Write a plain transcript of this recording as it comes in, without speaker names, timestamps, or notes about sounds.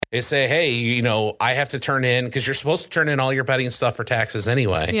They say, hey, you know, I have to turn in because you're supposed to turn in all your betting stuff for taxes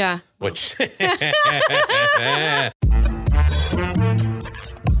anyway. Yeah. Which.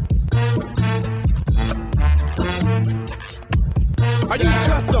 Are you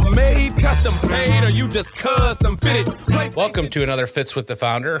custom made, custom paid, or you just custom fitted? Welcome to another Fits with the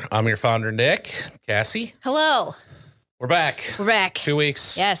Founder. I'm your founder, Nick. Cassie. Hello. We're back. We're back. 2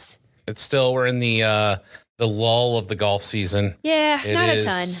 weeks. Yes. We're in the lull of the golf season. Yeah, It not is a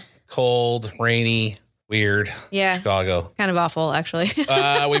ton. cold, rainy, weird. Yeah. Chicago. Kind of awful, actually.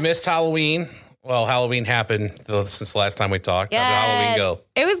 We missed Halloween. Well, Halloween happened since the last time we talked. Yes. How did Halloween go?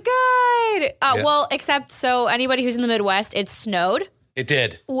 It was good. Yeah. Well, except so anybody who's in the Midwest, it snowed, It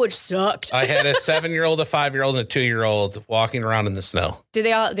did. which sucked. I had a 7-year-old, a 5-year-old, and a 2-year-old walking around in the snow. Did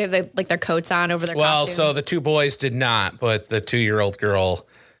they all have like their coats on over their Well, costume? so the 2 boys did not, but the 2-year-old girl,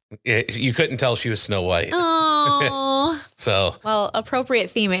 you couldn't tell she was Snow White. Oh. So, Well, appropriate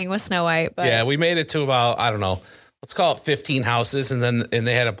theming with Snow White, but yeah, we made it to about, I don't know, let's call it 15 houses, and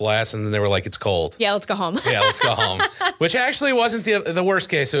they had a blast, and then they were like, it's cold. yeah, let's go home. Yeah, let's go home. Which actually wasn't the worst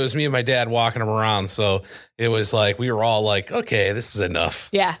case. It was me and my dad walking them around. So it was like, we were all like, okay, this is enough.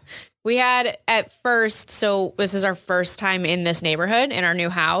 Yeah. We had at first, so this is our first time in this neighborhood in our new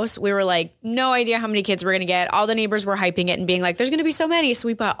house. We were like, no idea how many kids we're going to get. All the neighbors were hyping it and being like, there's going to be so many. So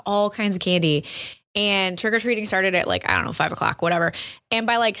we bought all kinds of candy. And trick-or-treating started at like, I don't know, 5 o'clock, whatever. And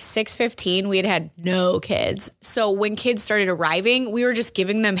by like 6:15, we had no kids. So when kids started arriving, we were just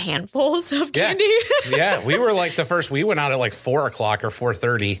giving them handfuls of candy. Yeah, we were like we went out at like 4 o'clock or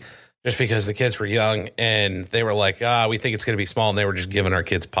 4:30 just because the kids were young and they were like, we think it's going to be small. And they were just giving our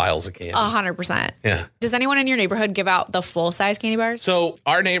kids piles of candy. 100%. Yeah. Does anyone in your neighborhood give out the full-size candy bars? So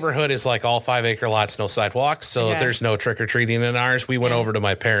our neighborhood is like all 5-acre lots, no sidewalks. So Okay. there's no trick-or-treating in ours. We went over to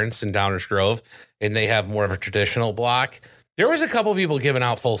my parents in Downers Grove and they have more of a traditional block. There was a couple people giving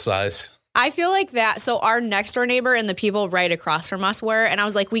out full size. I feel like that. So our next door neighbor and the people right across from us were, and I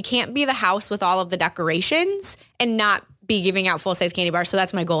was like, we can't be the house with all of the decorations and not be giving out full-size candy bars. So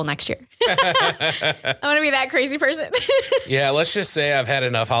that's my goal next year. I want to be that crazy person. Yeah, let's just say I've had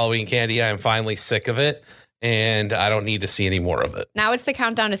enough Halloween candy. I'm finally sick of it and I don't need to see any more of it. Now it's the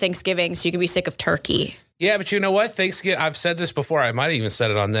countdown to Thanksgiving, so you can be sick of turkey. Yeah, but you know what? Thanksgiving, I've said this before. I might have even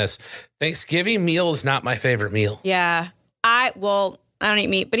said it on this. Thanksgiving meal is not my favorite meal. Yeah. I don't eat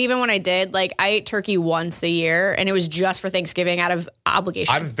meat, but even when I did, like I ate turkey once a year and it was just for Thanksgiving out of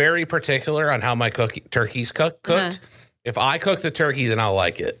obligation. I'm very particular on how my turkey's cooked. If I cook the turkey, then I'll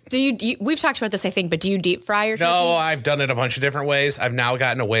like it. Do you, we've talked about this, I think, but do you deep fry your turkey? No, I've done it a bunch of different ways. I've now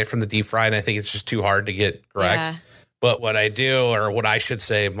gotten away from the deep fry, and I think it's just too hard to get correct. Yeah. But what I do, or what I should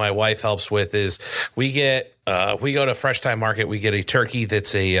say, my wife helps with is we go to Fresh Time Market. We get a turkey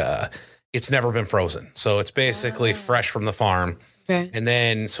that's it's never been frozen. So it's basically fresh from the farm. Okay. And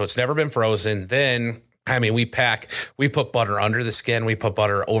then, so it's never been frozen. Then, I mean, we put butter under the skin. We put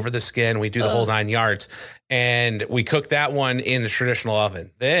butter over the skin. We do the whole 9 yards. And we cook that one in the traditional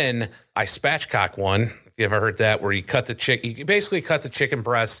oven. Then I spatchcock one. If you ever heard that, where you cut the chicken, you basically cut the chicken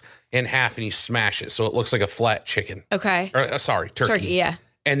breast in half and you smash it. So it looks like a flat chicken. Okay. Or, sorry, turkey. Turkey, yeah.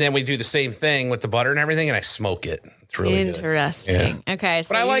 And then we do the same thing with the butter and everything, and I smoke it. It's really good. Interesting. Yeah. Okay.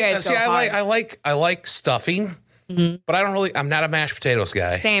 So But you guys go hard. I like stuffing, but I'm not a mashed potatoes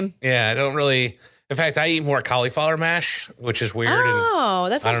guy. Same. Yeah, I don't really. In fact, I eat more cauliflower mash, which is weird. Oh,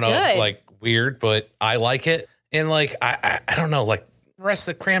 that and sounds I don't know, good. if, like weird, but I like it. And like I don't know, like the rest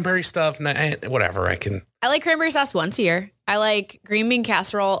of the cranberry stuff, whatever. I can. I like cranberry sauce once a year. I like green bean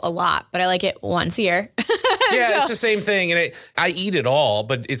casserole a lot, but I like it once a year. Yeah, it's the same thing, and I eat it all,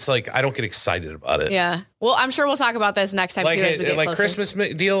 but it's like I don't get excited about it. Yeah. Well, I'm sure we'll talk about this next time Like too as we get like closer. Christmas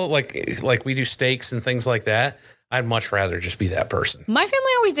deal, like we do steaks and things like that. I'd much rather just be that person. My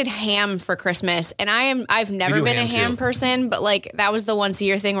family always did ham for Christmas, and I've never do been a ham, ham too. person, but like that was the once a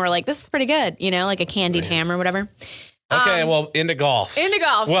year thing where like this is pretty good, you know, like a candied ham or whatever. Okay, well, into golf. Into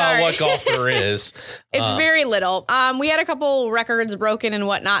golf, Well, sorry. what golf there is. It's very little. We had a couple records broken and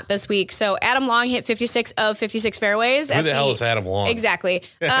whatnot this week. So Adam Long hit 56 of 56 fairways. Who the hell is Adam Long? Exactly.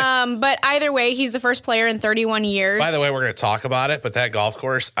 But either way, he's the first player in 31 years. By the way, we're going to talk about it, but that golf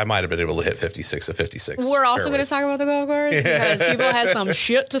course, I might have been able to hit 56 of 56. We're also going to fairways. talk about the golf course because people have some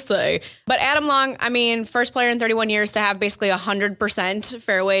shit to say. But Adam Long, I mean, first player in 31 years to have basically 100%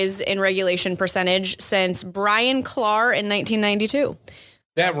 fairways in regulation percentage since Brian Clark in 1992.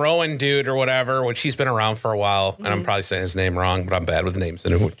 That Rowan dude or whatever, which he's been around for a while, and I'm probably saying his name wrong, but I'm bad with names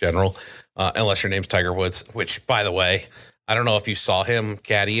in general, unless your name's Tiger Woods, which, by the way, I don't know if you saw him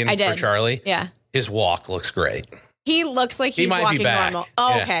caddying for Charlie. Yeah. His walk looks great. He looks like He he's might be walking back. normal.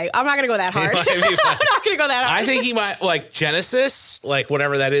 Oh, Yeah. okay. I'm not going to go that hard. might be I'm back. not going to go that hard. I think he might, like Genesis, like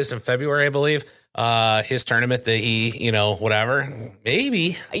whatever that is in February, I believe. His tournament that he, whatever.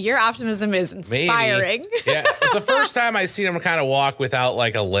 Maybe. Your optimism is inspiring. Yeah. It's the first time I seen him kind of walk without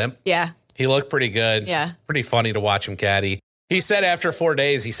like a limp. Yeah. He looked pretty good. Yeah. Pretty funny to watch him caddy. He said after 4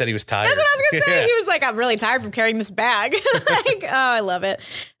 days, he said he was tired. That's what I was going to say. Yeah. He was like, I'm really tired from carrying this bag. Like, oh, I love it.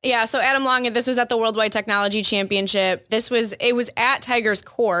 Yeah. So Adam Long, this was at the Worldwide Technology Championship. It was at Tiger's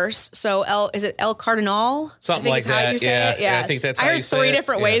course. So is it El Cardinal? Something I like think is how that. you say Yeah. it. Yeah. I think that's I how heard you say 3 it.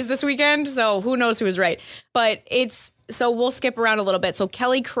 different Yeah. ways this weekend. So who knows who was right. But so we'll skip around a little bit. So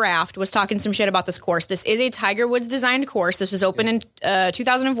Kelly Craft was talking some shit about this course. This is a Tiger Woods designed course. This was opened in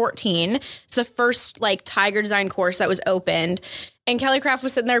 2014. It's the first like Tiger designed course that was opened. And Kelly Craft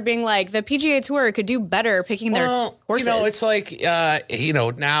was sitting there being like, the PGA Tour could do better picking their courses. It's like,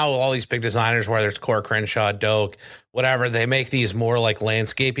 now all these big designers, whether it's Core Crenshaw, Doak, whatever, they make these more like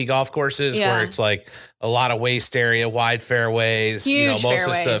landscapey golf courses where it's like a lot of waste area, wide fairways. Huge most of fairways.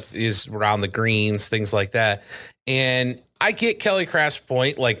 the stuff is around the greens, things like that. And I get Kelly Craft's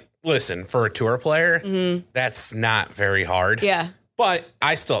point. Like, listen, for a tour player, that's not very hard. Yeah. But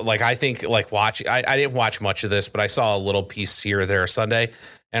I still I think watching, I didn't watch much of this, but I saw a little piece here or there Sunday.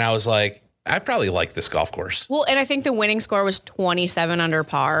 And I was like, I probably like this golf course. Well, and I think the winning score was 27 under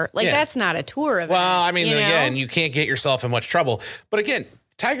par. Like, that's not a tour event. Well, I mean, you know? again, you can't get yourself in much trouble. But again,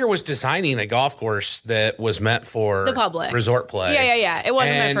 Tiger was designing a golf course that was meant for The public. resort play. Yeah. It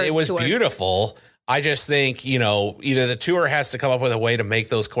wasn't meant And for it was tour. beautiful. I just think, either the tour has to come up with a way to make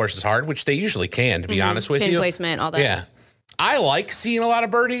those courses hard, which they usually can, to be honest with Pin you. placement, all that. Yeah. I like seeing a lot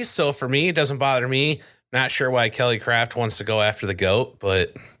of birdies. So for me, it doesn't bother me. Not sure why Kelly Craft wants to go after the GOAT,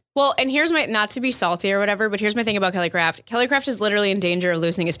 but Well, and here's not to be salty or whatever, but here's my thing about Kelly Craft. Kelly Craft is literally in danger of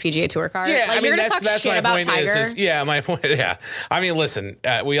losing his PGA Tour card. yeah, like, you're gonna talk shit my about point Tiger. my point. Yeah. I mean, listen,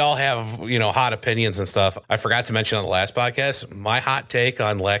 we all have, hot opinions and stuff. I forgot to mention on the last podcast, my hot take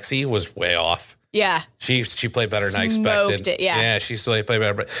on Lexi was way off. Yeah. She played better than I Smoked expected. it, yeah. Yeah, she still played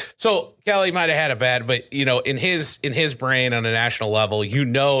better. So Kelly might have had a bad, but in his brain on a national level,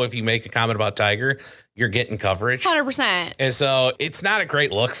 if you make a comment about Tiger, you're getting coverage. 100%. And so it's not a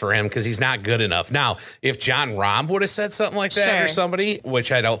great look for him because he's not good enough. Now, if John Rahm would have said something like that Sure. or somebody,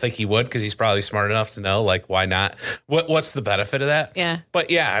 which I don't think he would because he's probably smart enough to know, like, why not? What's the benefit of that? Yeah. But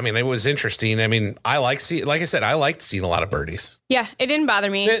yeah, I mean, it was interesting. I mean, I liked seeing a lot of birdies. Yeah, it didn't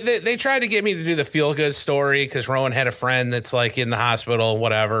bother me. They tried to get me to do the feel good story because Rowan had a friend that's like in the hospital and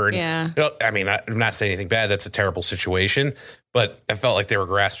whatever. And, Yeah. I mean, I'm not saying anything bad. That's a terrible situation. But I felt like they were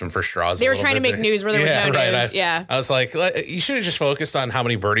grasping for straws. They were trying to make news where there was no news. Yeah. I was like, you should have just focused on how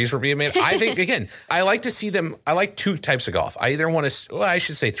many birdies were being made. I think, again, I like to see them. I like 2 types of golf. I either want to, I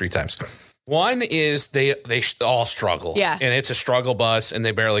should say 3 times. One is they all struggle. Yeah. And it's a struggle bus and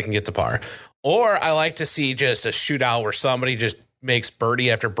they barely can get to par. Or I like to see just a shootout where somebody just makes birdie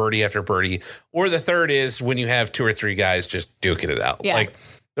after birdie after birdie. Or the third is when you have 2 or 3 guys just duking it out. Yeah. Like,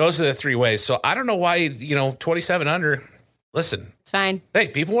 those are the 3 ways. So I don't know why, 27 under. Listen, It's fine. hey,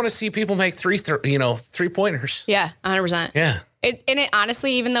 people want to see people make 3-pointers. Yeah, 100%. Yeah. It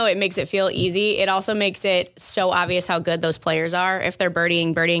honestly, even though it makes it feel easy, it also makes it so obvious how good those players are. If they're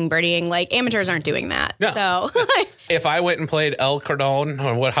birdieing, like amateurs aren't doing that. No. So, If I went and played El Cardon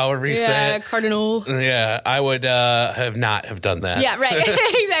or however you say it, Cardinal. yeah, I would have done that. Yeah, right.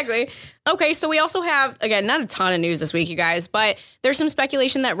 Exactly. Okay, so we also have, again, not a ton of news this week, you guys, but there's some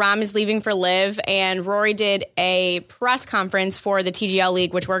speculation that Rahm is leaving for LIV, and Rory did a press conference for the TGL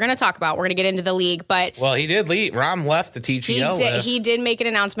League, which we're going to talk about. We're going to get into the league, but Well, he did leave. Rahm left the TGL. he did make an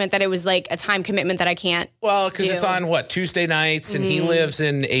announcement that it was like a time commitment that I can't. Well, because it's do. on Tuesday nights, and he lives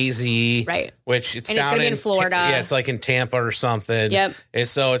in AZ, Right. Which it's And it's down gonna be in Florida. Yeah, it's like in Tampa or something. Yep. And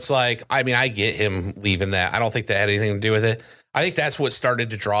so it's like, I mean, I get him leaving that. I don't think that had anything to do with it. I think that's what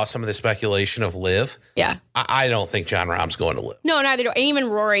started to draw some of the speculation of LIV. Yeah. I don't think John Rahm's going to LIV. No, neither do I. And even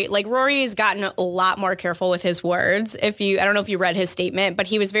Rory, like Rory has gotten a lot more careful with his words. I don't know if you read his statement, but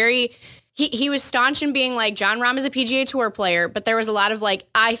he was he was staunch in being like, John Rahm is a PGA Tour player, but there was a lot of like,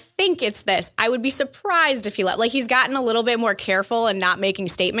 I think it's this. I would be surprised if he he's gotten a little bit more careful and not making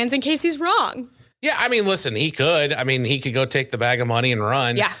statements in case he's wrong. Yeah, I mean, listen, he could. I mean, he could go take the bag of money and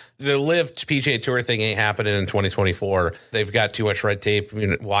run. Yeah. The LIV PGA Tour thing ain't happening in 2024. They've got too much red tape. I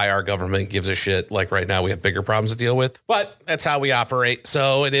mean, why our government gives a shit? Like right now, we have bigger problems to deal with. But that's how we operate.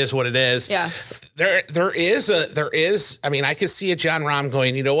 So it is what it is. Yeah. There is. I mean, I could see a John Rahm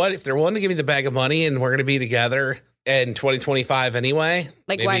going, you know what? If they're willing to give me the bag of money and we're going to be together in 2025 anyway.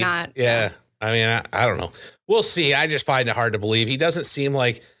 Like, why not? Yeah. I mean, I don't know. We'll see. I just find it hard to believe. He doesn't seem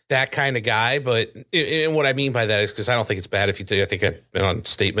like that kind of guy. But and what I mean by that is because I don't think it's bad if you do. I think I've been on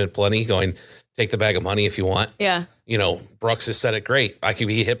statement plenty going, take the bag of money if you want. Yeah. You know, Brooks has said it great. I could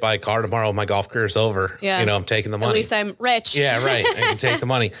be hit by a car tomorrow. My golf career is over. Yeah. You know, I'm taking the money. At least I'm rich. Yeah, right. I can take the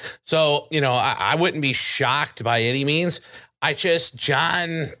money. So, you know, I wouldn't be shocked by any means.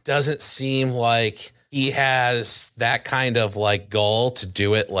 John doesn't seem like he has that kind of like goal to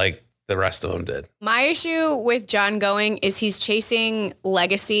do it like the rest of them did. My issue with John going is he's chasing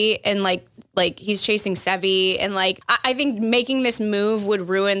legacy and like he's chasing Sevi, and like I think making this move would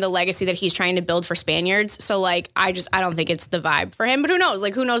ruin the legacy that he's trying to build for Spaniards. So like I don't think it's the vibe for him. But who knows?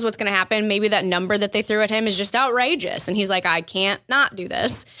 Like who knows what's going to happen? Maybe that number that they threw at him is just outrageous, and he's like, I can't not do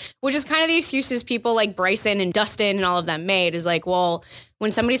this. Which is kind of the excuses people like Bryson and Dustin and all of them made, is like, well,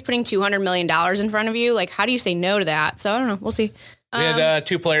 when somebody's putting $200 million in front of you, like how do you say no to that? So I don't know. We'll see. We had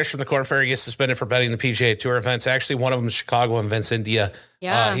 2 players from the Korn Ferry get suspended for betting the PGA Tour events. Actually, one of them is Chicago and Vince India.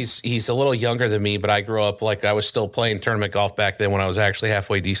 Yeah. He's a little younger than me, but I grew up like I was still playing tournament golf back then when I was actually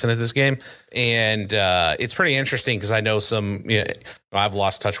halfway decent at this game. And it's pretty interesting because I know I've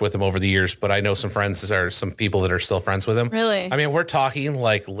lost touch with him over the years, but I know some people that are still friends with him. Really? I mean, we're talking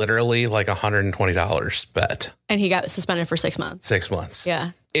like literally like $120 bet. And he got suspended for 6 months. 6 months.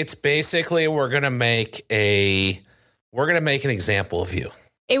 Yeah. It's basically we're going to make an example of you.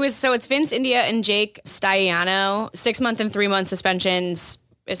 It's Vince India and Jake Staiano, 6 month and 3 month suspensions.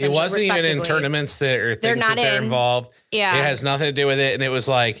 It wasn't even in tournaments they're involved. Yeah. It has nothing to do with it. And it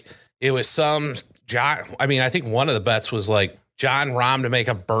was some John. I mean, I think one of the bets was like John Rahm to make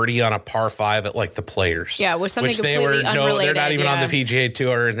a birdie on a par 5 at like the Players. Yeah, it was something completely unrelated. They're not even on the PGA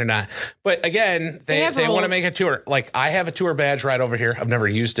Tour, and they're not. But again, they want to make a tour. Like I have a tour badge right over here. I've never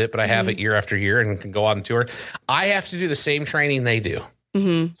used it, but I have it year after year and can go on tour. I have to do the same training they do.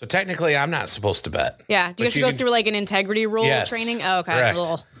 Mm-hmm. So technically, I'm not supposed to bet. Yeah. Do you have to go through like an integrity rule training? Oh, okay.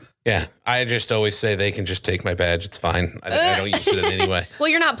 Correct. Yeah, I just always say they can just take my badge. It's fine. I don't use it in any way. Well,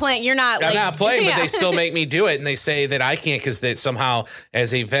 you're not playing. I'm not playing, but they still make me do it, and they say that I can't because that somehow,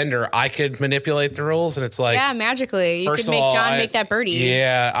 as a vendor, I could manipulate the rules, and it's like magically you could make John make that birdie.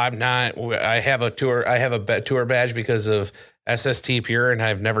 Yeah, I'm not. I have a tour badge because of SST Pure, and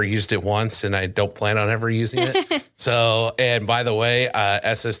I've never used it once, and I don't plan on ever using it. So, and by the way,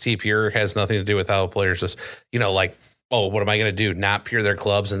 SST Pure has nothing to do with how players just, like. Oh, what am I going to do? Not pure their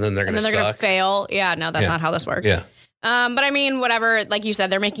clubs, and then they're going to suck? They're going to fail. Yeah, no, that's not how this works. Yeah. But I mean, whatever, like you said,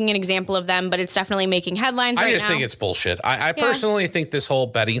 they're making an example of them, but it's definitely making headlines right now. I just think it's bullshit. I personally think this whole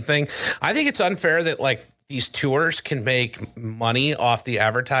betting thing, I think it's unfair that like these tours can make money off the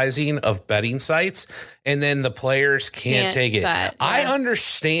advertising of betting sites, and then the players can't take it. Bet, yeah. I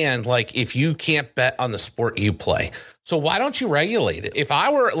understand, like, if you can't bet on the sport you play. So why don't you regulate it? If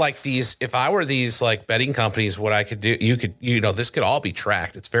I were these like betting companies, what I could do, this could all be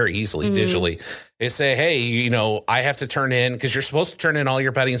tracked. It's very easily digitally. They say, hey, I have to turn in, because you're supposed to turn in all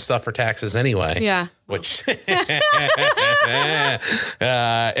your betting stuff for taxes anyway. Yeah. Which,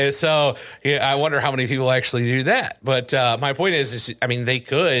 and so I wonder how many people actually do that. But my point is, they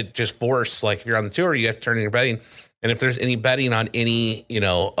could just force, like, if you're on the tour, you have to turn in your betting. And if there's any betting on any,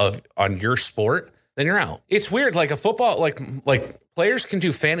 on your sport, then you're out. It's weird. Like a football, like players can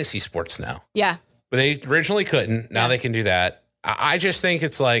do fantasy sports now. Yeah. But they originally couldn't. Now they can do that. I just think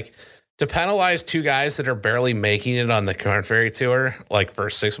it's like, to penalize 2 guys that are barely making it on the Korn Ferry Tour, like for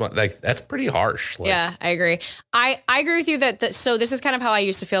 6 months, like that's pretty harsh. Like, yeah, I agree. I agree with you so this is kind of how I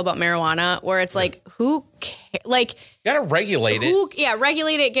used to feel about marijuana, where it's like, who cares? Like, you gotta regulate it. Yeah,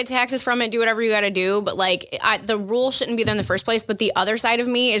 regulate it, get taxes from it, do whatever you gotta do. But like, the rule shouldn't be there in the first place. But the other side of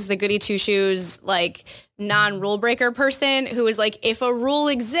me is the goody 2-shoes, like non-rule breaker person who is like, if a rule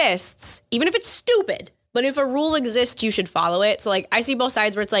exists, even if it's stupid, but if a rule exists, you should follow it. So, like, I see both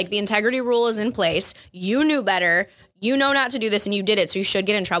sides where it's like the integrity rule is in place. You knew better. You know not to do this, and you did it, so you should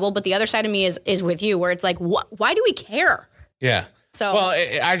get in trouble. But the other side of me is with you, where it's like, why do we care? Yeah. So,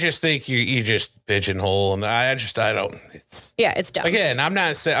 well, I just think you just pigeonhole, and I don't. It's dumb. Again, I'm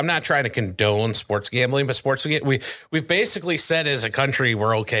not trying to condone sports gambling, but we've basically said as a country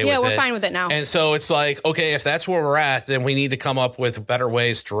we're okay with it. Yeah, we're fine with it now. And so it's like, okay, if that's where we're at, then we need to come up with better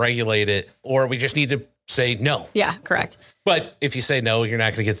ways to regulate it, or we just need to say no. Yeah, correct. But if you say no, you're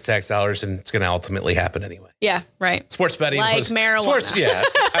not going to get the tax dollars, and it's going to ultimately happen anyway. Yeah, right. Sports betting like marijuana. Yeah.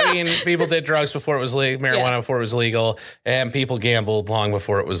 People did drugs before it was legal, marijuana before it was legal, and people gambled long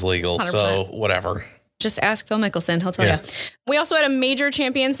before it was legal. 100%. So whatever. Just ask Phil Mickelson. He'll tell you. We also had a major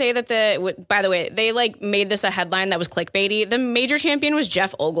champion say that by the way, they like made this a headline that was clickbaity. The major champion was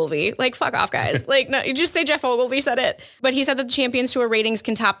Jeff Ogilvy. Like, fuck off, guys. Like, no, you just say Jeff Ogilvy said it. But he said that the Champions Tour ratings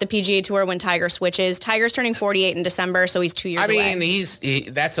can top the PGA Tour when Tiger switches. Tiger's turning 48 in December, so he's 2 years away. I mean,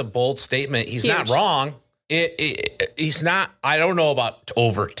 that's a bold statement. He's Huge. not wrong. He's not, I don't know about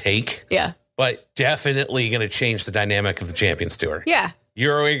overtake. Yeah. But definitely going to change the dynamic of the Champions Tour. Yeah.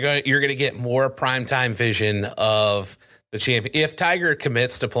 You're going to get more primetime vision of the champion. If Tiger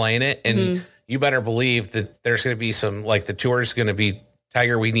commits to playing it, and you better believe that there's going to be some, like the tour is going to be,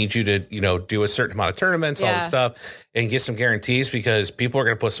 Tiger, we need you to, do a certain amount of tournaments, all this stuff, and get some guarantees because people are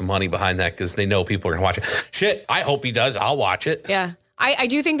going to put some money behind that because they know people are going to watch it. Shit, I hope he does. I'll watch it. Yeah. I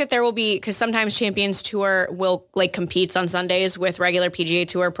do think that there will be, because sometimes Champions Tour will like competes on Sundays with regular PGA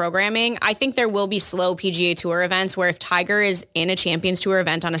Tour programming. I think there will be slow PGA Tour events where if Tiger is in a Champions Tour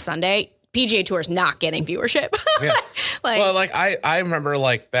event on a Sunday, PGA Tour is not getting viewership. Yeah. I remember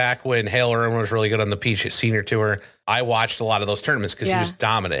like back when Hale Irwin was really good on the PGA Senior Tour, I watched a lot of those tournaments because he was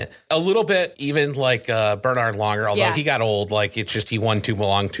dominant. A little bit even like Bernard Longer, although he got old. Like it's just he won too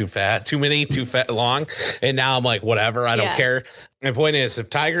long, too fast, too many, too long. And now I'm like, whatever, I don't care. My point is, if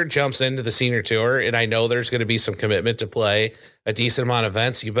Tiger jumps into the Senior Tour, and I know there's going to be some commitment to play a decent amount of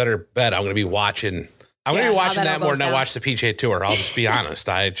events, you better bet I'm going to be watching. I'm going to be watching that more than I watch the PGA Tour. I'll just be honest.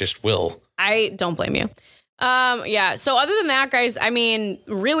 I just will. I don't blame you. So other than that, guys, I mean,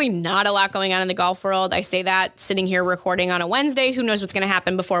 really not a lot going on in the golf world. I say that sitting here recording on a Wednesday. Who knows what's going to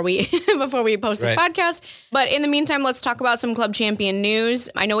happen before we post this podcast. But in the meantime, let's talk about some Club Champion news.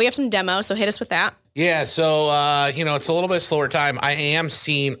 I know we have some demos, so hit us with that. Yeah, so, it's a little bit slower time. I am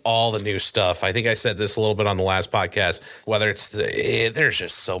seeing all the new stuff. I think I said this a little bit on the last podcast, whether it's there's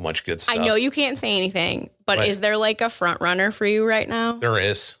just so much good stuff. I know you can't say anything, but is there like a front runner for you right now? There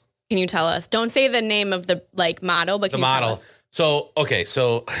is. Can you tell us? Don't say the name of the like model, but can you tell us? So, okay,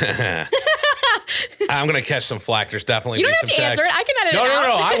 so I'm going to catch some flack. There's definitely you don't be have some to text. answer it. I can edit it out.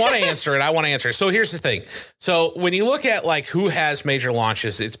 No. I want to answer it. So here's the thing. So when you look at like who has major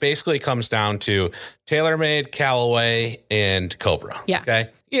launches, it's basically comes down to TaylorMade, Callaway, and Cobra. Yeah. Okay.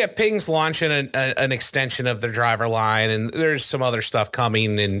 Yeah. Ping's launching an extension of their driver line, and there's some other stuff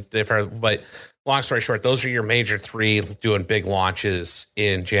coming in different. But long story short, those are your major three doing big launches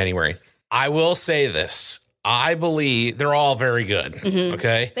in January. I will say this. I believe they're all very good.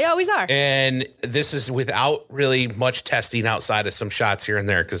 Okay. They always are. And this is without really much testing outside of some shots here and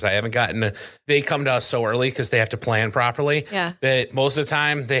there. Cause I haven't they come to us so early cause they have to plan properly. Yeah. That most of the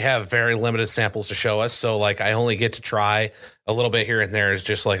time they have very limited samples to show us. So like I only get to try a little bit here and there is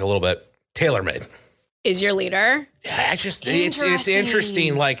just like a little bit TaylorMade. Is your leader? Yeah, it's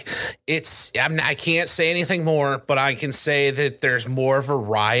interesting. Like I can't say anything more, but I can say that there's more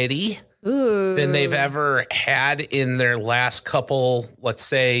variety than they've ever had in their last couple, let's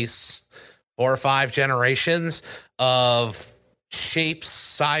say 4 or 5 generations of shapes,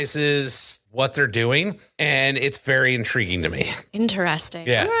 sizes, what they're doing. And it's very intriguing to me. Interesting.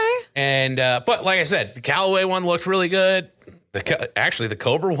 Yeah. Okay. And, but like I said, the Callaway one looked really good. The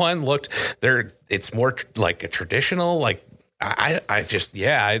Cobra one it's more like a traditional, like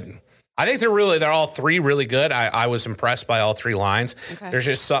I think they're all three really good. I was impressed by all 3 lines. Okay. There's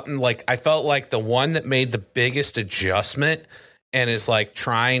just something like, I felt like the one that made the biggest adjustment and is like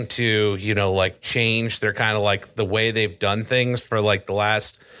trying to, like change their kind of like the way they've done things for like the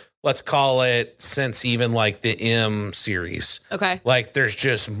last, let's call it since even like the M series. Okay. Like there's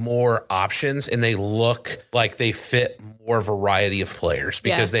just more options and they look like they fit more variety of players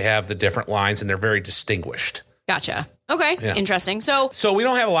because they have the different lines and they're very distinguished. Gotcha. Okay. Yeah. Interesting. So we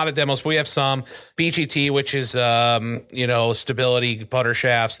don't have a lot of demos, but we have some BGT, which is, stability putter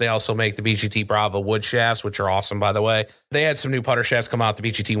shafts. They also make the BGT Bravo wood shafts, which are awesome, by the way. They had some new putter shafts come out, the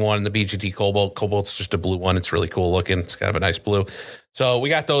BGT 1 and the BGT Cobalt. Cobalt's just a blue one. It's really cool looking. It's kind of a nice blue. So we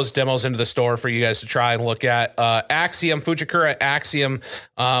got those demos into the store for you guys to try and look at. Axiom, Fujikura Axiom,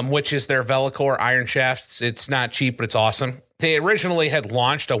 which is their Velocore iron shafts. It's not cheap, but it's awesome. They originally had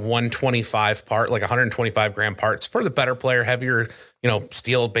launched a 125 part, like 125 gram parts for the better player, heavier,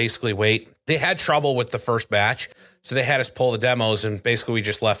 steel basically weight. They had trouble with the first batch. So they had us pull the demos and basically we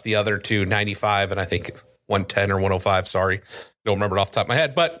just left the other 2 95 and I think 110 or 105. Sorry. Don't remember it off the top of my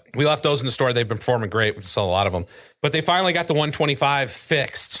head, but we left those in the store. They've been performing great. We sell a lot of them, but they finally got the 125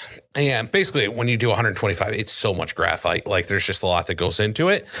 fixed. And basically when you do 125, it's so much graphite. Like there's just a lot that goes into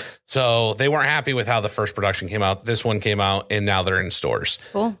it. So they weren't happy with how the first production came out. This one came out and now they're in stores.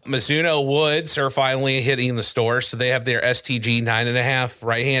 Cool. Mizuno woods are finally hitting the stores. So they have their STG 9.5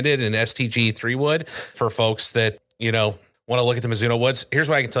 right-handed and STG 3 wood for folks that, want to look at the Mizuno woods. Here's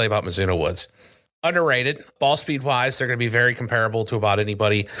what I can tell you about Mizuno woods. Underrated. Ball speed wise, they're going to be very comparable to about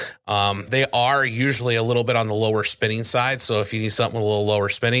anybody. They are usually a little bit on the lower spinning side. So if you need something a little lower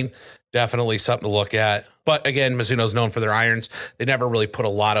spinning, definitely something to look at. But again, Mizuno's known for their irons. They never really put a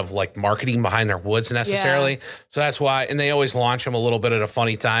lot of like marketing behind their woods necessarily. Yeah. So that's why, and they always launch them a little bit at a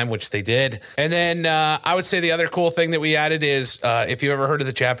funny time, which they did. And then I would say the other cool thing that we added is if you ever heard of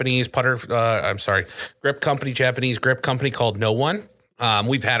the Japanese Japanese grip company called No One.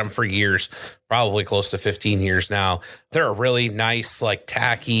 We've had them for years, probably close to 15 years now. They're a really nice, like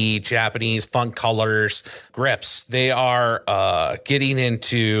tacky Japanese fun colors grips. They are getting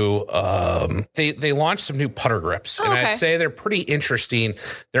into, they launched some new putter grips. And I'd say they're pretty interesting.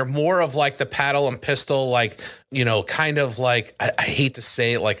 They're more of like the paddle and pistol, like, you know, kind of like, I hate to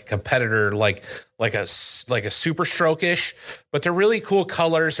say it, like a competitor, like a Super Stroke-ish, but they're really cool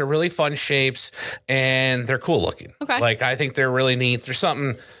colors. They're really fun shapes and they're cool looking. Okay. Like, I think they're really neat. There's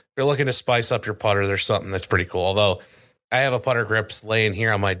something, if you're looking to spice up your putter, there's something that's pretty cool. Although I have a putter grip laying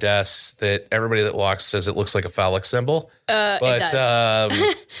here on my desk that everybody that walks says it looks like a phallic symbol. But it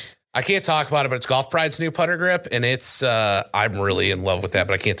does. I can't talk about it, but it's Golf Pride's new putter grip, and it's I'm really in love with that,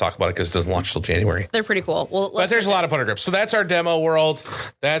 but I can't talk about it because it doesn't launch till January. They're pretty cool. Well, but there's a lot of putter grips. So that's our demo world.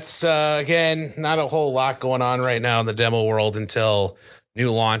 That's, again, not a whole lot going on right now in the demo world until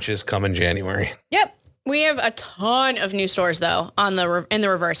new launches come in January. Yep. We have a ton of new stores, though, in the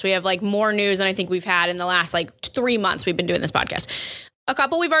reverse. We have, like, more news than I think we've had in the last, like, 3 months we've been doing this podcast. A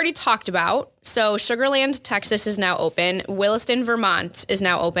couple we've already talked about. So Sugar Land, Texas is now open. Williston, Vermont is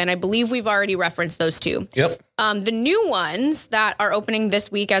now open. I believe we've already referenced those two. Yep. The new ones that are opening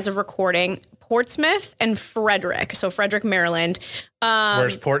this week as of recording, Portsmouth and Frederick. So Frederick, Maryland.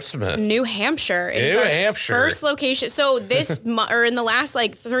 Where's Portsmouth? New Hampshire. New Hampshire. First location. So this, or in the last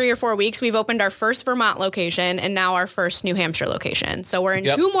like 3 or 4 weeks, we've opened our first Vermont location and now our first New Hampshire location. So we're in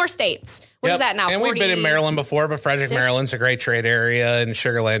 2 more states. What is that now? And 40? we've been in Maryland before, but Frederick, Maryland's a great trade area, and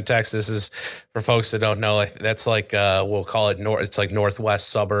Sugar Land, Texas is, for folks that don't know, that's like we'll call it it's like northwest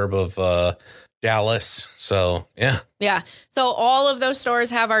suburb of Dallas. So yeah. Yeah. So all of those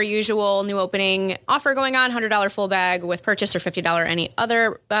stores have our usual new opening offer going on, $100 full bag with purchase or $50 any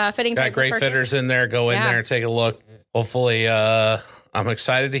other fitting type of purchase. Got great fitters in there. Go in there and take a look. Hopefully, I'm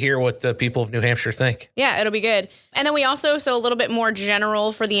excited to hear what the people of New Hampshire think. Yeah, it'll be good. And then we also, so a little bit more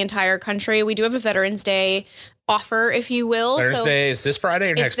general for the entire country, we do have a Veterans Day offer, if you will. Veterans Day is this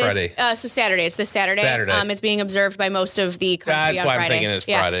Friday or next Friday? So Saturday. It's this Saturday. It's being observed by most of the country That's on why Friday. I'm thinking it's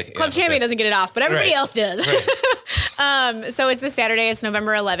Friday. Club Champion doesn't get it off, but everybody else does. Right. So it's this Saturday. It's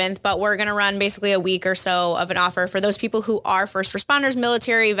November 11th, but we're going to run basically a week or so of an offer for those people who are first responders,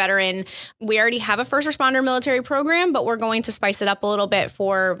 military, veteran. We already have a first responder military program, but we're going to spice it up a little bit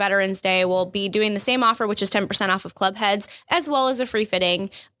for Veterans Day. We'll be doing the same offer, which is 10% off of club heads, as well as a free fitting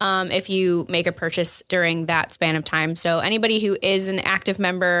if you make a purchase during that span of time. So anybody who is an active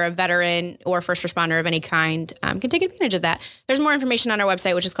member, a veteran, or first responder of any kind can take advantage of that. There's more information on our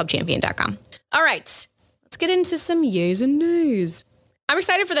website, which is clubchampion.com. All right, let's get into some yays and nays. I'm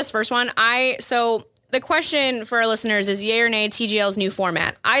excited for this first one. So the question for our listeners is yay or nay TGL's new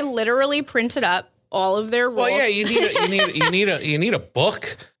format. I literally printed up all of their rules. Well, yeah, you need a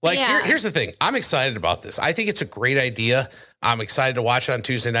book. Like here's the thing. I'm excited about this. I think it's a great idea. I'm excited to watch it on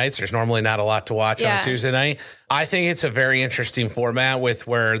Tuesday nights. There's normally not a lot to watch on a Tuesday night. I think it's a very interesting format with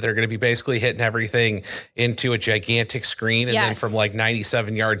where they're going to be basically hitting everything into a gigantic screen. And then from like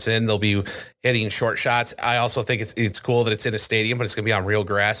 97 yards in, they'll be hitting short shots. I also think it's cool that it's in a stadium, but it's going to be on real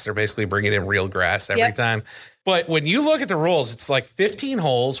grass. They're basically bringing in real grass every time. But when you look at the rules, it's like 15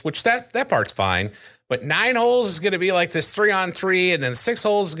 holes, which that part's fine. But 9 holes is going to be like this 3-on-3, and then 6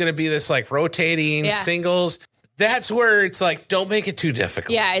 holes is going to be this like rotating singles. That's where it's like, don't make it too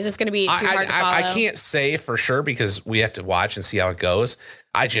difficult. Yeah, is this going to be too hard to follow? I can't say for sure because we have to watch and see how it goes.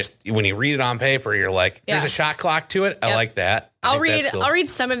 When you read it on paper, you're like, there's a shot clock to it. I like that. I'll read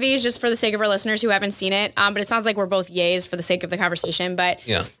some of these just for the sake of our listeners who haven't seen it. But it sounds like we're both yays for the sake of the conversation. But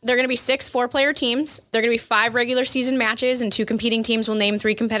they're going to be 6 4-player teams. They're going to be 5 regular season matches, and 2 competing teams will name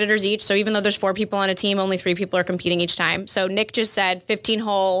 3 competitors each. So even though there's 4 people on a team, only 3 people are competing each time. So Nick just said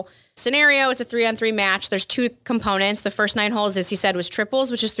 15-hole scenario. It's a 3-on-3 match. There's 2 components. The first 9 holes, as he said, was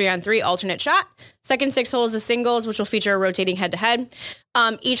triples, which is 3-on-3 alternate shot. Second 6 holes is singles, which will feature a rotating head-to-head.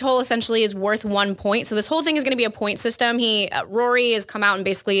 Each hole essentially is worth 1 point. So this whole thing is going to be a point system. Rory has come out and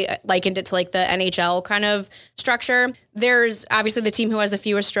basically likened it to like the NHL kind of structure. There's obviously the team who has the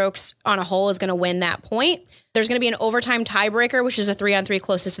fewest strokes on a hole is going to win that point. There's going to be an overtime tiebreaker, which is a 3-on-3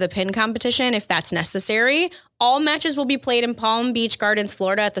 closest to the pin competition, if that's necessary. All matches will be played in Palm Beach Gardens,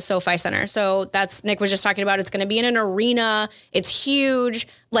 Florida at the SoFi Center. So Nick was just talking about, it's going to be in an arena. It's huge.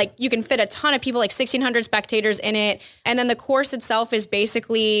 like you can fit a ton of people, like 1,600 spectators in it. And then the course itself is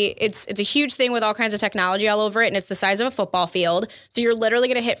basically, it's a huge thing with all kinds of technology all over it. And it's the size of a football field. So you're literally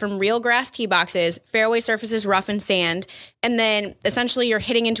going to hit from real grass tee boxes, fairway surfaces, rough and sand. And then essentially you're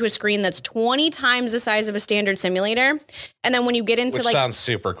hitting into a screen that's 20 times the size of a standard simulator. And then when you get into Which like sounds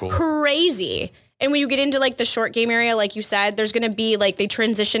super cool. Crazy. And when you get into like the short game area, like you said, there's going to be like they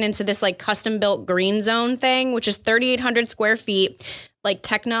transition into this like custom built green zone thing, which is 3,800 square feet, like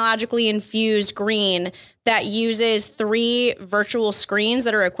technologically infused green that uses 3 virtual screens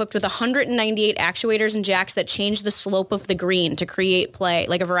that are equipped with 198 actuators and jacks that change the slope of the green to create play,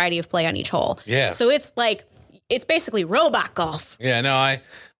 like a variety of play on each hole. Yeah. So it's basically robot golf. Yeah, no,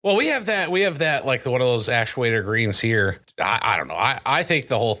 we have that like one of those actuator greens here. I don't know. I think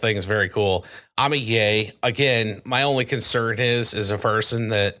the whole thing is very cool. I'm a yay. Again, my only concern is a person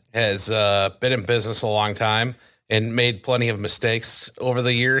that has been in business a long time and made plenty of mistakes over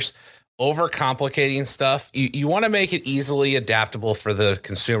the years. Overcomplicating stuff. You want to make it easily adaptable for the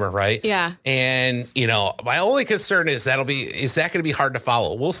consumer, right? Yeah. And, my only concern is that going to be hard to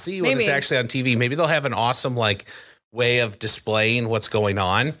follow? We'll see when it's actually on TV. Maybe they'll have an awesome like way of displaying what's going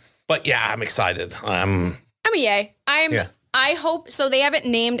on. But yeah, I'm excited. I'm a yay. I hope so. They haven't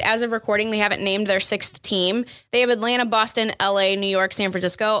named, as of recording, they haven't named their 6th team. They have Atlanta, Boston, LA, New York, San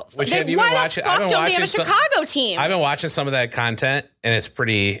Francisco. Have you been watching? Why the fuck don't they have a Chicago team? I've been watching some of that content, and it's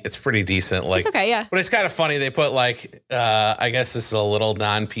pretty decent. Like, it's okay, yeah. But it's kind of funny. They put like, I guess this is a little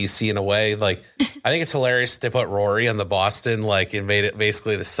non-PC in a way. Like, I think it's hilarious that they put Rory on the Boston, like, and made it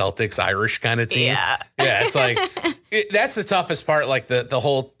basically the Celtics Irish kind of team. Yeah, it's like that's the toughest part. Like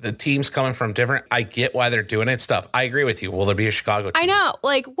the teams coming from different. I get why they're doing it. Stuff. I agree with you. Will there be a Chicago team? I know.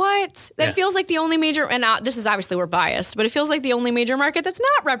 Like what? That feels like the only major. And this is obviously we're biased, but it feels like the only major market that's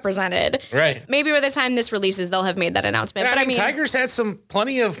not represented. Right. Maybe by the time this releases, they'll have made that announcement. Yeah, but I mean, Tiger's had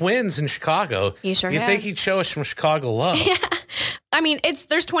plenty of wins in Chicago. He sure You'd has. think he'd show us some Chicago love. Yeah. I mean,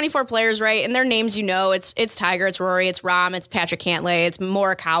 there's 24 players, right? And their names, it's Tiger, it's Rory, it's Rahm, it's Patrick Cantlay, it's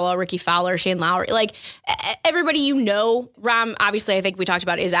Morikawa, Ricky Fowler, Shane Lowry. Like everybody Rahm, obviously, I think we talked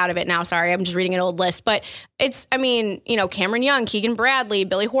about is out of it now. Sorry, I'm just reading an old list. But Cameron Young, Keegan Bradley,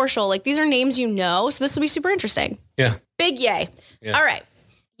 Billy Horschel, like these are names so this will be super interesting. Yeah. Big yay. Yeah. All right.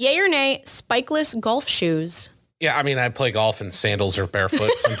 Yay or nay, spikeless golf shoes? Yeah, I mean, I play golf in sandals or barefoot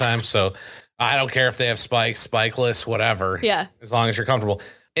sometimes, so I don't care if they have spikes, spikeless, whatever. Yeah. As long as you're comfortable.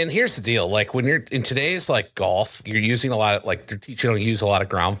 And here's the deal. Like when you're in today's like golf, you're using a lot of they're teaching you to use a lot of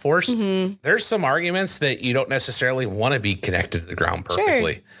ground force. Mm-hmm. There's some arguments that you don't necessarily want to be connected to the ground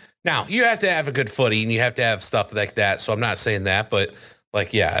perfectly. Sure. Now, you have to have a good footing and you have to have stuff like that. So I'm not saying that, but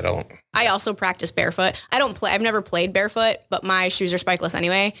like, yeah, I don't. I also practice barefoot. I've never played barefoot, but my shoes are spikeless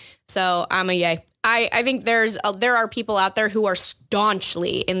anyway. So I'm a yay. I think there are people out there who are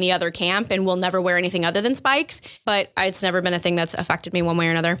staunchly in the other camp and will never wear anything other than spikes, but it's never been a thing that's affected me one way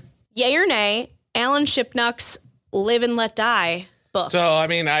or another. Yay or nay, Alan Shipnuck's Live and Let Die book. So, I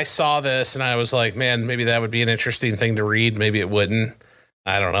mean, I saw this and I was like, man, maybe that would be an interesting thing to read. Maybe it wouldn't.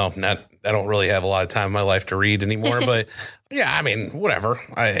 I don't know. I don't really have a lot of time in my life to read anymore, but yeah, I mean, whatever.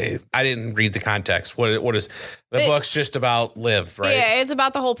 I didn't read the context. What is the book's just about Live, right? Yeah, it's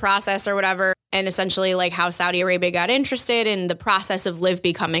about the whole process or whatever. And essentially like how Saudi Arabia got interested in the process of Live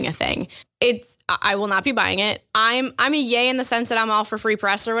becoming a thing. I will not be buying it. I'm a yay in the sense that I'm all for free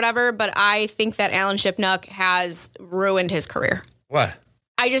press or whatever, but I think that Alan Shipnuck has ruined his career. What?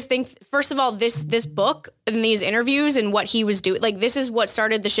 I just think, first of all, this book and these interviews and what he was doing, like this is what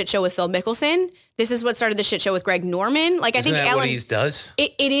started the shit show with Phil Mickelson. This is what started the shit show with Greg Norman. Like Isn't I think that Alan, what he does?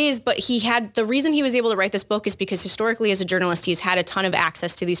 It is, but the reason he was able to write this book is because historically as a journalist, he's had a ton of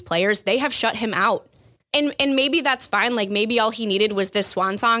access to these players. They have shut him out. And maybe that's fine. Like maybe all he needed was this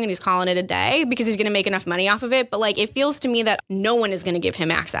swan song and he's calling it a day because he's going to make enough money off of it. But like, it feels to me that no one is going to give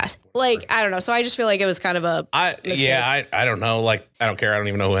him access. Like, I don't know. So I just feel like it was kind of a mistake. I don't know. Like, I don't care. I don't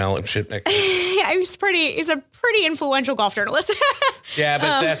even know who Alan Shipnuck is. Yeah, he's a pretty influential golf journalist. Yeah,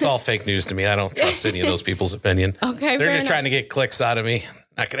 but that's all fake news to me. I don't trust any of those people's opinion. Okay, they're just trying to get clicks out of me.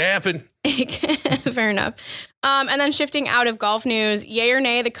 Not gonna happen. Fair enough. And then shifting out of golf news, yay or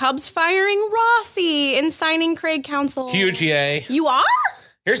nay, the Cubs firing Rossi and signing Craig Counsell. Huge yay. You are?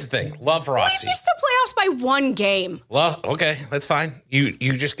 Here's the thing. Love Rossi. We missed the playoffs by one game. Okay, that's fine. You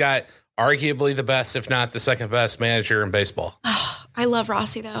just got arguably the best, if not the second best manager in baseball. I love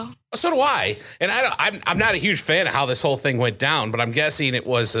Rossi though. So do I. And I'm not a huge fan of how this whole thing went down, but I'm guessing it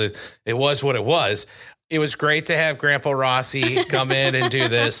was what it was. It was great to have Grandpa Rossi come in and do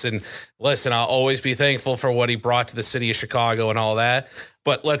this. And listen, I'll always be thankful for what he brought to the city of Chicago and all that.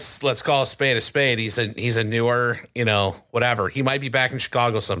 But let's call a spade a spade. He's a newer, whatever. He might be back in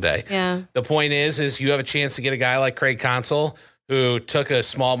Chicago someday. Yeah. The point is you have a chance to get a guy like Craig Counsell who took a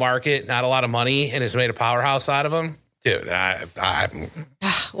small market, not a lot of money, and has made a powerhouse out of him. Dude,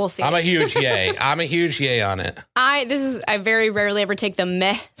 We'll see. I'm a huge yay. I'm a huge yay on it. I very rarely ever take the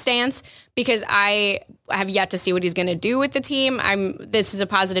meh stance because I have yet to see what he's going to do with the team. This is a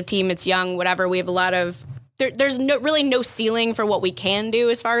positive team. It's young, whatever. We have a lot of there's really no ceiling for what we can do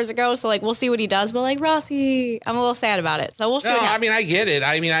as far as it goes. So we'll see what he does. But Rossi, I'm a little sad about it. So we'll see. No, I mean, I get it.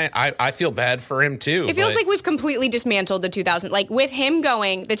 I mean, I feel bad for him too. It feels like we've completely dismantled the 2000. With him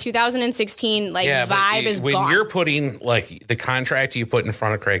going, the 2016 vibe is when gone. When you're putting the contract you put in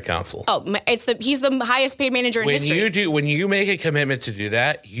front of Craig Counsell. Oh, he's the highest paid manager in history. When you make a commitment to do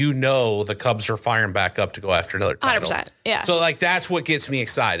that, the Cubs are firing back up to go after another title. 100%. Yeah. So that's what gets me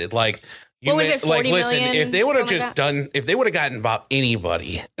excited. What was it, 40 million? If they would have if they would have gotten about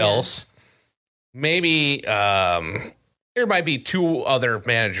anybody else, maybe there might be two other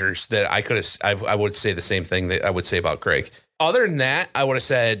managers that I would say the same thing that I would say about Craig. Other than that, I would have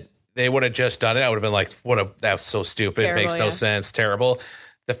said they would have just done it. I would have been like, that's so stupid. Terrible, Makes no sense. Terrible.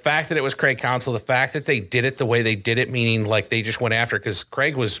 The fact that it was Craig Counsell, the fact that they did it the way they did it, meaning they just went after it, because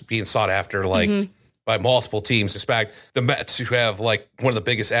Craig was being sought after by multiple teams. In fact, the Mets, who have one of the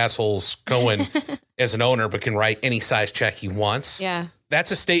biggest assholes going as an owner, but can write any size check he wants. Yeah. That's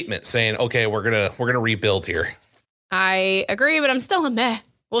a statement saying, okay, we're gonna rebuild here. I agree, but I'm still a meh.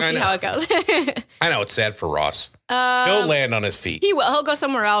 We'll see how it goes. I know it's sad for Ross. He'll land on his feet. He will. He'll go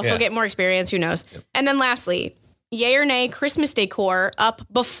somewhere else. Yeah. He'll get more experience. Who knows? Yep. And then lastly, yay or nay, Christmas decor up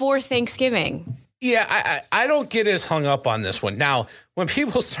before Thanksgiving. Yeah, I don't get as hung up on this one. Now, when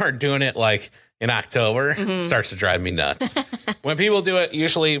people start doing it in October, it starts to drive me nuts. When people do it,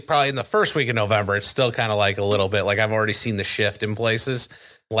 usually probably in the first week of November, it's still kind of a little bit I've already seen the shift in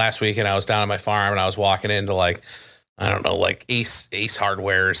places. Last weekend, I was down on my farm and I was walking into Ace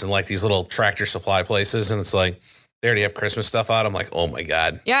Hardwares and these little Tractor Supply places. And it's they already have Christmas stuff out. I'm like, oh my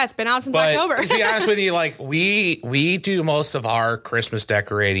God. Yeah, it's been out since October. To be honest with you, we do most of our Christmas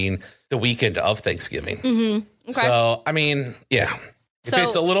decorating the weekend of Thanksgiving. Mm-hmm. Okay. So, I mean, yeah. If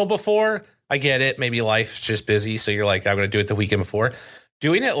it's a little before, I get it. Maybe life's just busy. So you're I'm going to do it the weekend before.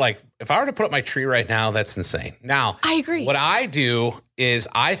 Doing it if I were to put up my tree right now, that's insane. Now, I agree. What I do is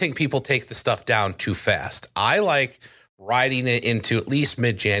I think people take the stuff down too fast. I like riding it into at least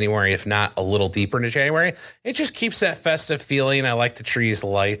mid-January, if not a little deeper into January. It just keeps that festive feeling. I like the trees,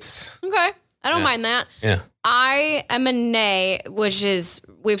 lights. Okay. I don't mind that. Yeah. I am a nay, which is,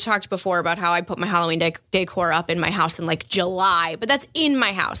 we've talked before about how I put my Halloween decor up in my house in July, but that's in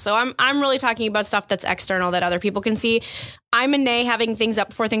my house. So I'm really talking about stuff that's external that other people can see. I'm a nay having things up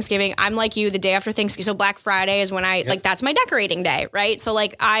before Thanksgiving. I'm like you, the day after Thanksgiving. So Black Friday is when that's my decorating day, right? So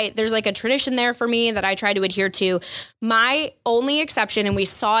there's a tradition there for me that I try to adhere to. My only exception, and we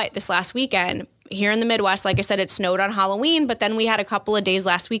saw it this last weekend, here in the Midwest, like I said, it snowed on Halloween, but then we had a couple of days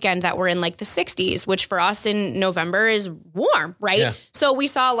last weekend that were in the 60s, which for us in November is warm, right? Yeah. So we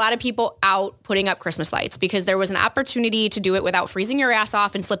saw a lot of people out putting up Christmas lights because there was an opportunity to do it without freezing your ass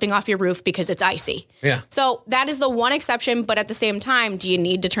off and slipping off your roof because it's icy. Yeah. So that is the one exception, but at the same time, do you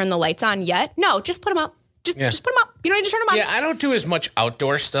need to turn the lights on yet? No, just put them up. Just put them up. You don't need to turn them on. Yeah, I don't do as much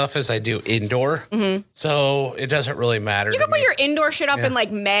outdoor stuff as I do indoor. Mm-hmm. So it doesn't really matter. You can put your indoor shit up in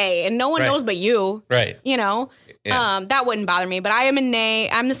May and no one knows but you. Right. Yeah. That wouldn't bother me. But I am a nay.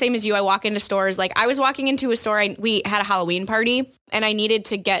 I'm the same as you. I walk into stores. I was walking into a store. We had a Halloween party and I needed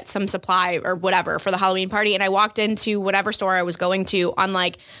to get some supply or whatever for the Halloween party. And I walked into whatever store I was going to on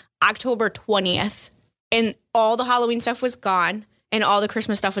October 20th and all the Halloween stuff was gone. And all the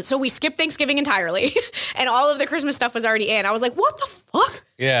Christmas stuff was, so we skipped Thanksgiving entirely and all of the Christmas stuff was already in. I was like, what the fuck?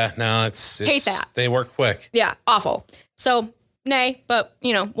 Yeah, no, it's hate that. They work quick. Yeah, awful. So nay, but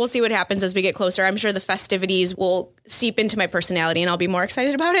we'll see what happens as we get closer. I'm sure the festivities will seep into my personality and I'll be more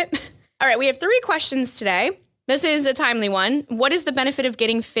excited about it. All right, we have 3 questions today. This is a timely one. What is the benefit of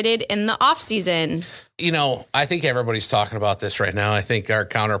getting fitted in the off season? I think everybody's talking about this right now. I think our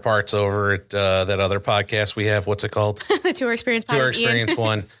counterparts over at that other podcast we have, what's it called? The Tour Experience podcast. Tour Experience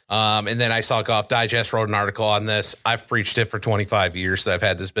one. And then I saw Golf Digest wrote an article on this. I've preached it for 25 years that I've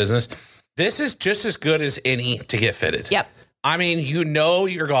had this business. This is just as good as any to get fitted. Yep. I mean,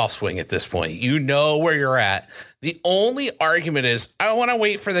 your golf swing at this point. You know where you're at. The only argument is, I don't want to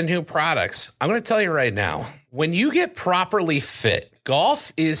wait for the new products. I'm going to tell you right now, when you get properly fit,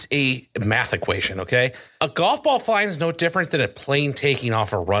 golf is a math equation, okay? A golf ball flying is no different than a plane taking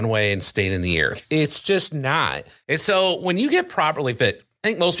off a runway and staying in the air. It's just not. And so when you get properly fit, I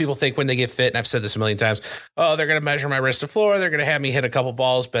think most people think when they get fit, and I've said this a million times, oh, they're going to measure my wrist to floor. They're going to have me hit a couple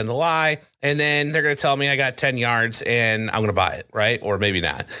balls, bend the lie, and then they're going to tell me I got 10 yards and I'm going to buy it, right? Or maybe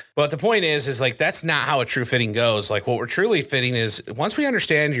not. But the point is like, that's not how a true fitting goes. Like what we're truly fitting is once we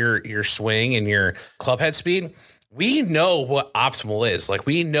understand your swing and your club head speed, we know what optimal is. Like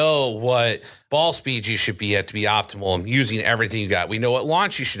we know what ball speed you should be at to be optimal and using everything you got. We know what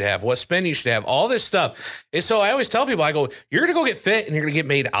launch you should have, what spin you should have, all this stuff. And so I always tell people, I go, you're going to go get fit and you're going to get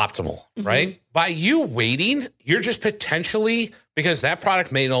made optimal, right? By you waiting, you're just potentially, because that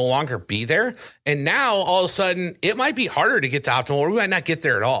product may no longer be there. And now all of a sudden it might be harder to get to optimal or we might not get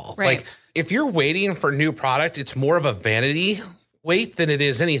there at all. Right. Like if you're waiting for new product, it's more of a vanity wait than it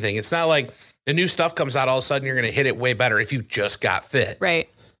is anything. It's not like the new stuff comes out, all of a sudden you're going to hit it way better if you just got fit. Right.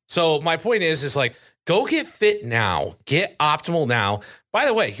 So my point is like, go get fit now, get optimal now. By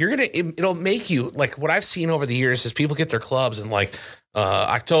the way, it'll make you like what I've seen over the years is people get their clubs in like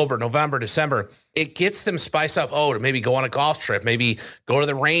October, November, December. It gets them spiced up. Oh, to maybe go on a golf trip, maybe go to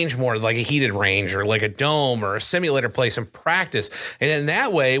the range more, like a heated range or like a dome or a simulator place and practice. And in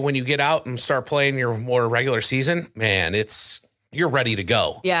that way, when you get out and start playing your more regular season, man, you're ready to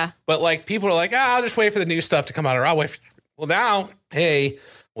go. Yeah. But like people are like, I'll just wait for the new stuff to come out. Or I'll wait. Well, now, hey,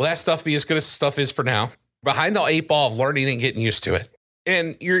 will that stuff be as good as the stuff is for now? Behind the 8 ball of learning and getting used to it.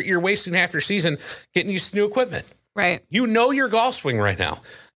 And you're wasting half your season getting used to new equipment. Right. You know your golf swing right now.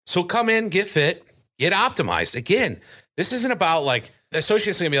 So come in, get fit, get optimized. Again, this isn't about like the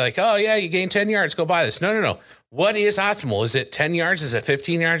associate's going to be like, oh yeah, you gained 10 yards, go buy this. No. What is optimal? Is it 10 yards? Is it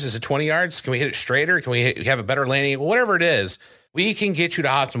 15 yards? Is it 20 yards? Can we hit it straighter? Can we have a better landing? Whatever it is, we can get you to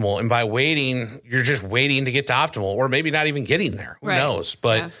optimal. And by waiting, you're just waiting to get to optimal or maybe not even getting there. Who knows?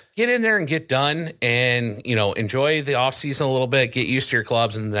 But get in there and get done and, enjoy the off season a little bit, get used to your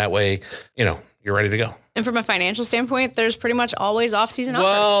clubs. And that way, you're ready to go. And from a financial standpoint, there's pretty much always off-season offers.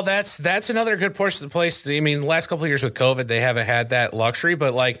 Well, that's another good portion of the place. I mean, the last couple of years with COVID, they haven't had that luxury.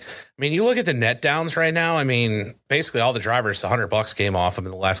 But you look at the net downs right now. I mean, basically all the drivers, $100 came off them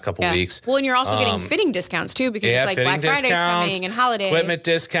in the last couple of weeks. Well, and you're also getting fitting discounts too, because it's like Black Friday's coming and holiday. Equipment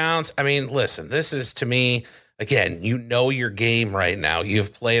discounts. I mean, listen, this is to me, again, your game right now.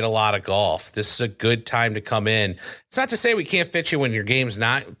 You've played a lot of golf. This is a good time to come in. It's not to say we can't fit you when your game's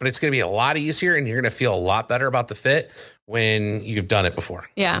not, but it's going to be a lot easier and you're going to feel a lot better about the fit when you've done it before.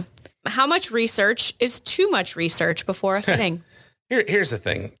 Yeah. How much research is too much research before a fitting? Here's the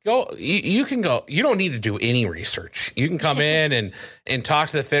thing. You can go. You don't need to do any research. You can come in and talk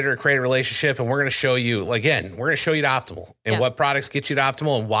to the fitter, create a relationship, and we're going to show you, we're going to show you to optimal and what products get you to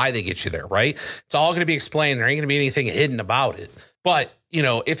optimal and why they get you there, right? It's all going to be explained. There ain't going to be anything hidden about it. But,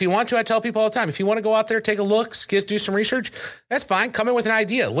 if you want to, I tell people all the time, if you want to go out there, take a look, do some research, that's fine. Come in with an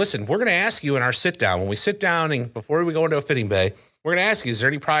idea. Listen, we're going to ask you in our sit down, when we sit down and before we go into a fitting bay, we're going to ask you, is there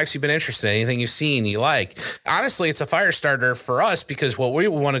any products you've been interested in, anything you've seen, you like? Honestly, it's a fire starter for us because what we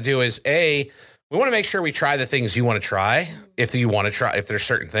want to do is we want to make sure we try the things you want to try, if there's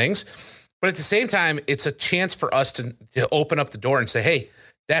certain things. But at the same time, it's a chance for us to open up the door and say, hey,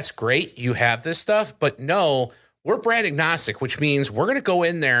 that's great. You have this stuff, but no, we're brand agnostic, which means we're going to go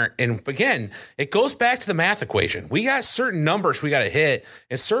in there. And again, it goes back to the math equation. We got certain numbers we got to hit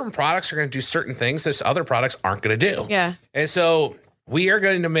and certain products are going to do certain things that other products aren't going to do. Yeah. And so we're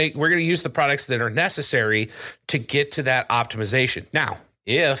going to use the products that are necessary to get to that optimization. Now,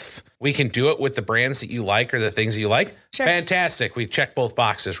 if we can do it with the brands that you like or the things that you like, fantastic. We check both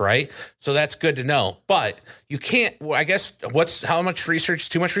boxes, right? So that's good to know. But you can't, I guess, how much research,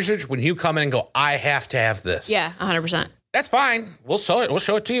 too much research, when you come in and go, I have to have this. Yeah, 100%. That's fine. We'll sell it. We'll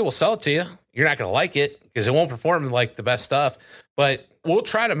show it to you. We'll sell it to you. You're not going to like it because it won't perform like the best stuff, but we'll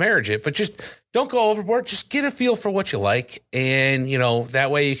try to marriage it, but just don't go overboard. Just get a feel for what you like. And,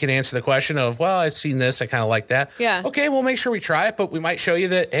 that way you can answer the question of, well, I've seen this. I kind of like that. Yeah. Okay. We'll make sure we try it, but we might show you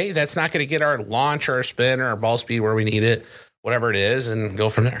that, hey, that's not going to get our launch or our spin or our ball speed where we need it, whatever it is, and go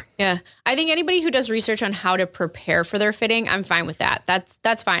from there. Yeah. I think anybody who does research on how to prepare for their fitting, I'm fine with that.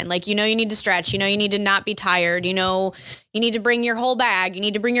 That's fine. Like, you need to stretch, you need to not be tired, you need to bring your whole bag, you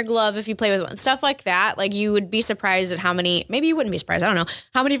need to bring your glove if you play with one, stuff like that. Like, you would be surprised at maybe you wouldn't be surprised, I don't know,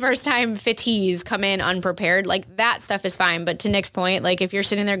 how many first time fittees come in unprepared. Like, that stuff is fine. But to Nick's point, like, if you're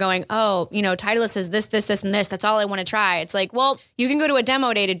sitting there going, oh, Titleist is this, and this, that's all I want to try. It's like, well, you can go to a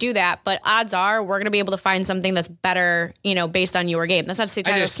demo day to do that, but odds are we're going to be able to find something that's better, based on your game. That's not to say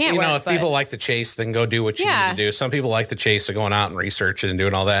Tyler's can't work. If people like the chase, then go do what you need to do. Some people like the chase of going out and researching and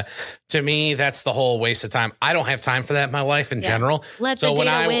doing all that. To me, that's the whole waste of time. I don't have time for that in my life in general. Let the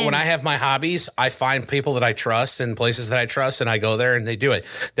data win. When I have my hobbies, I find people that I trust and places that I trust, and I go there and they do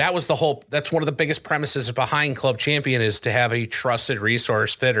it. That's one of the biggest premises behind Club Champion, is to have a trusted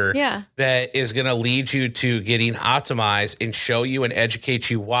resource fitter that is going to lead you to getting optimized and show you and educate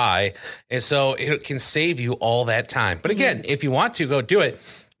you why. And so it can save you all that time. But again, if you want to, go do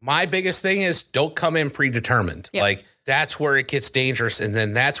it. My biggest thing is don't come in predetermined. Yep. Like, that's where it gets dangerous. And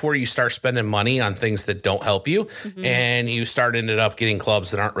then that's where you start spending money on things that don't help you. And you ended up getting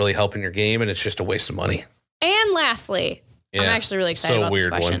clubs that aren't really helping your game. And it's just a waste of money. And lastly, I'm actually really excited about this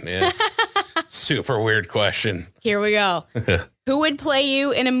question. Weird one. Yeah. Super weird question. Here we go. Who would play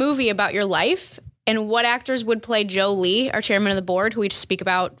you in a movie about your life? And what actors would play Joe Lee, our chairman of the board, who we speak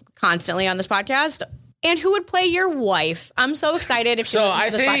about constantly on this podcast? And who would play your wife? I'm so excited if she listens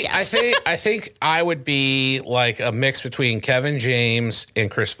to this podcast. I think I would be like a mix between Kevin James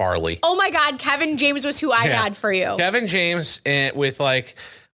and Chris Farley. Oh my God, Kevin James was who I had for you. Kevin James, and with like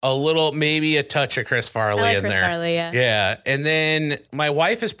a little, maybe a touch of Chris Farley in Chris there. Farley, yeah. And then my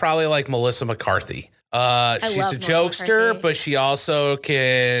wife is probably like Melissa McCarthy. She's a jokester, but she also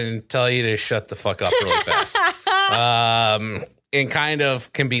can tell you to shut the fuck up really fast. And kind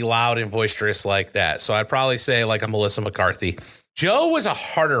of can be loud and boisterous like that. So I'd probably say like a Melissa McCarthy. Joe was a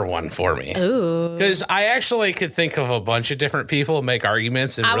harder one for me. Because I actually could think of a bunch of different people, make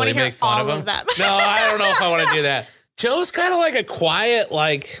arguments, and really make fun of them. No, I don't know if I want to do that. Joe's kind of like a quiet,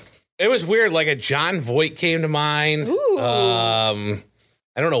 like, it was weird. Like a John Voight came to mind. I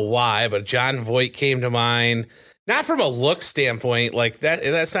don't know why, but John Voight came to mind. Not from a look standpoint, like that.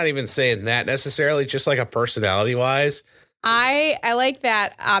 That's not even saying that necessarily, just like a personality wise. I like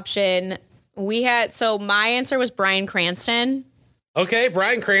that option. So my answer was Bryan Cranston. Okay,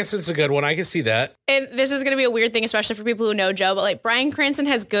 Bryan Cranston's a good one. I can see that. And this is going to be a weird thing, especially for people who know Joe, but like Bryan Cranston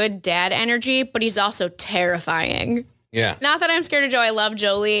has good dad energy, but he's also terrifying. Yeah. Not that I'm scared of Joe. I love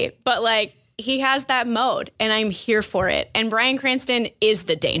Jolie, but like he has that mode and I'm here for it. And Bryan Cranston is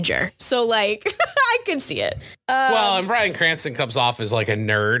the danger. So like I can see it. And Bryan Cranston comes off as like a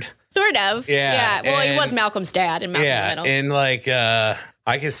nerd. Sort of. Yeah. Well, he was Malcolm's dad in Malcolm in the Middle. And like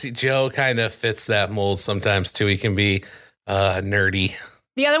I can see Joe kind of fits that mold sometimes too. He can be nerdy.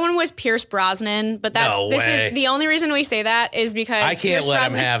 The other one was Pierce Brosnan, but this is the only reason we say that is because I can't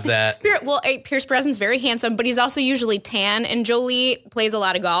let him have that. Pierce Brosnan's very handsome, but he's also usually tan, and Jolie plays a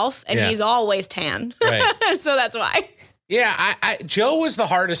lot of golf, and he's always tan. Right. So that's why. Yeah, Joe was the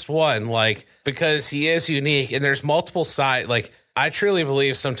hardest one, like, because he is unique, and there's multiple sides. Like, I truly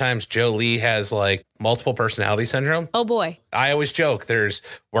believe sometimes Joe Lee has like multiple personality syndrome. Oh boy. I always joke, there's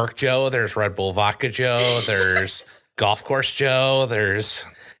work Joe, there's Red Bull vodka Joe, there's golf course Joe,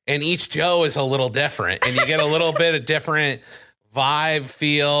 and each Joe is a little different, and you get a little bit of different vibe,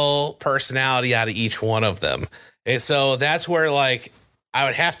 feel, personality out of each one of them. And so that's where like I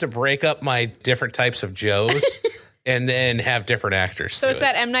would have to break up my different types of Joes. And then have different actors. So it's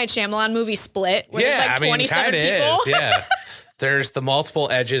that M. Night Shyamalan movie Split, where there's like 27 people. Yeah. There's the multiple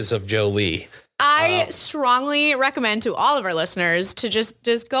edges of Joe Lee. I strongly recommend to all of our listeners to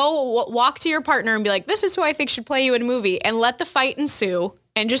just go walk to your partner and be like, this is who I think should play you in a movie, and let the fight ensue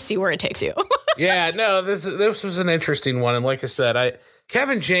and just see where it takes you. Yeah, no, this was an interesting one. And like I said,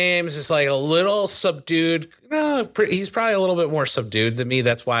 Kevin James is like a little subdued. No, he's probably a little bit more subdued than me.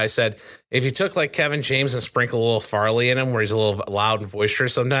 That's why I said if you took like Kevin James and sprinkle a little Farley in him, where he's a little loud and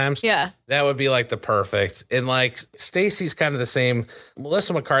boisterous sometimes, that would be like the perfect. And like Stacey's kind of the same.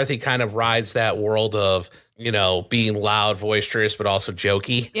 Melissa McCarthy kind of rides that world of, you know, being loud, boisterous, but also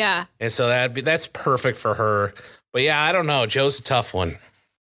jokey. Yeah. And so that's perfect for her. But yeah, I don't know. Joe's a tough one.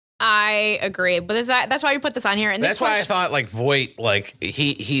 I agree, but that's why we put this on here. And that's why I thought like Voight, like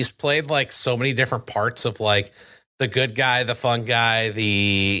he's played like so many different parts of like the good guy, the fun guy, the,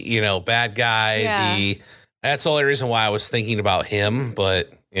 you know, bad guy. That's the only reason why I was thinking about him.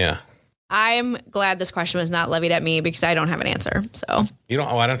 But yeah, I'm glad this question was not levied at me because I don't have an answer. So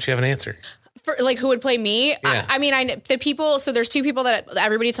why don't you have an answer? For like who would play me? Yeah. I mean, so there's two people that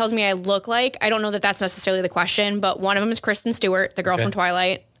everybody tells me I look like. I don't know that that's necessarily the question, but one of them is Kristen Stewart, the girl from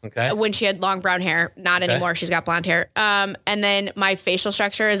Twilight. Okay. When she had long brown hair, not anymore. She's got blonde hair. And then my facial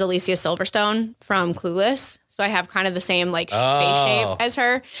structure is Alicia Silverstone from Clueless. So I have kind of the same like face shape as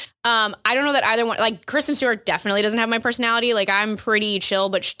her. I don't know that either one, like Kristen Stewart definitely doesn't have my personality. Like I'm pretty chill,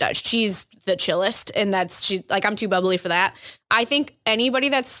 but she's the chillest, and I'm too bubbly for that. I think anybody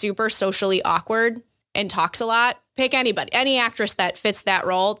that's super socially awkward and talks a lot, pick anybody, any actress that fits that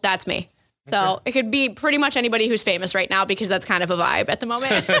role. That's me. So it could be pretty much anybody who's famous right now because that's kind of a vibe at the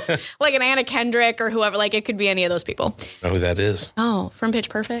moment. Like an Anna Kendrick or whoever. Like it could be any of those people. Know who that is? Oh, from Pitch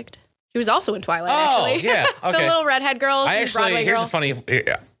Perfect. She was also in Twilight, Oh, actually. yeah. Okay. The little redhead girl. She's a Broadway here's girl. a funny.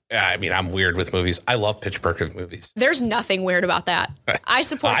 I mean, I'm weird with movies. I love Pitch Perfect movies. There's nothing weird about that. I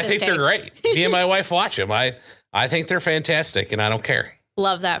support I this think take. they're great. Me and my wife watch them. I think they're fantastic, and I don't care.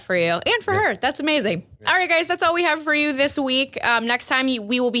 Love that for you and for her. That's amazing. All right, guys, that's all we have for you this week. Next time,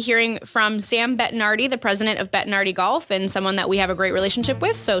 we will be hearing from Sam Bettinardi, the president of Bettinardi Golf, and someone that we have a great relationship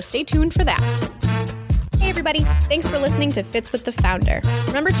with. So stay tuned for that. Hey, everybody. Thanks for listening to Fits with the Founder.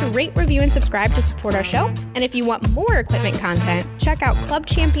 Remember to rate, review, and subscribe to support our show. And if you want more equipment content, check out Club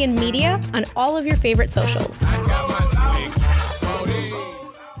Champion Media on all of your favorite socials. I got my